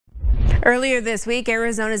Earlier this week,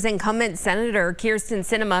 Arizona's incumbent Senator Kyrsten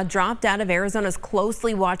Sinema dropped out of Arizona's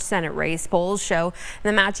closely watched Senate race. Polls show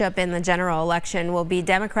the matchup in the general election will be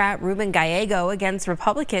Democrat Ruben Gallego against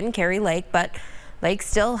Republican Kari Lake, but Lake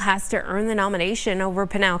still has to earn the nomination over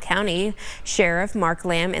Pinal County Sheriff Mark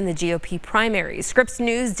Lamb in the GOP primary. Scripps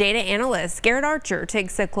News data analyst Garrett Archer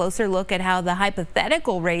takes a closer look at how the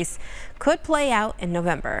hypothetical race could play out in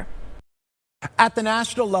November. At the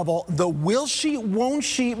national level, the will she, won't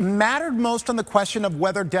she mattered most on the question of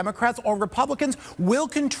whether Democrats or Republicans will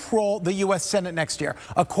control the U.S. Senate next year.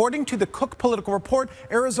 According to the Cook Political Report,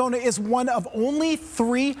 Arizona is one of only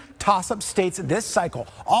 3 toss-up states this cycle,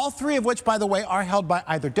 all 3 of which, by the way, are held by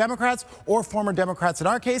either Democrats or former Democrats in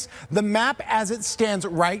our case. The map as it stands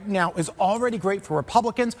right now is already great for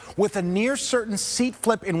Republicans, with a near certain seat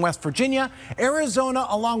flip in West Virginia. Arizona,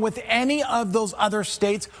 along with any of those other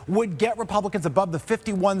states, would get Republicans above the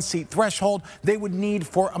 51-seat threshold they would need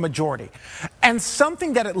for a majority. And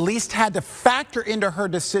something that at least had to factor into her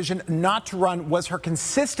decision not to run was her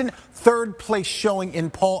consistent third-place showing in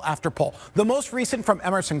poll after poll. The most recent from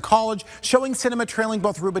Emerson College, showing Sinema trailing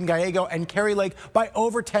both Ruben Gallego and Kari Lake by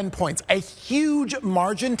over 10 points. A huge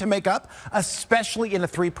margin to make up, especially in a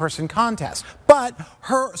 3-person contest. But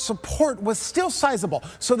her support was still sizable.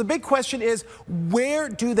 So the big question is, where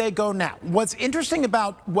do they go now? What's interesting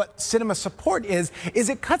about what Sinema's support is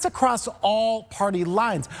it cuts across all party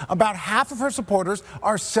lines. About half of her supporters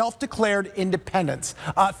are self-declared independents.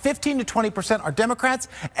 15 to 20% are Democrats,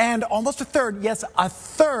 and almost a third, yes, a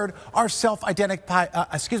third are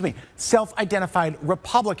self-identified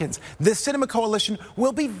Republicans. This Sinema coalition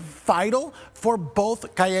will be vital for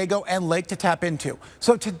both Gallego and Lake to tap into.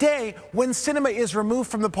 So today, when Sinema is removed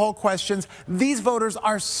from the poll questions, these voters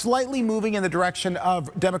are slightly moving in the direction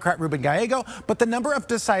of Democrat Ruben Gallego, but the number of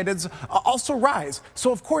decideds also rise.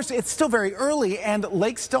 So of course, it's still very early, and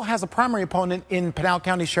Lake still has a primary opponent in Pinal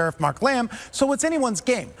County Sheriff Mark Lamb, so it's anyone's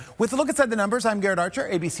game. With a look inside the numbers, I'm Garrett Archer,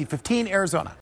 ABC 15, Arizona.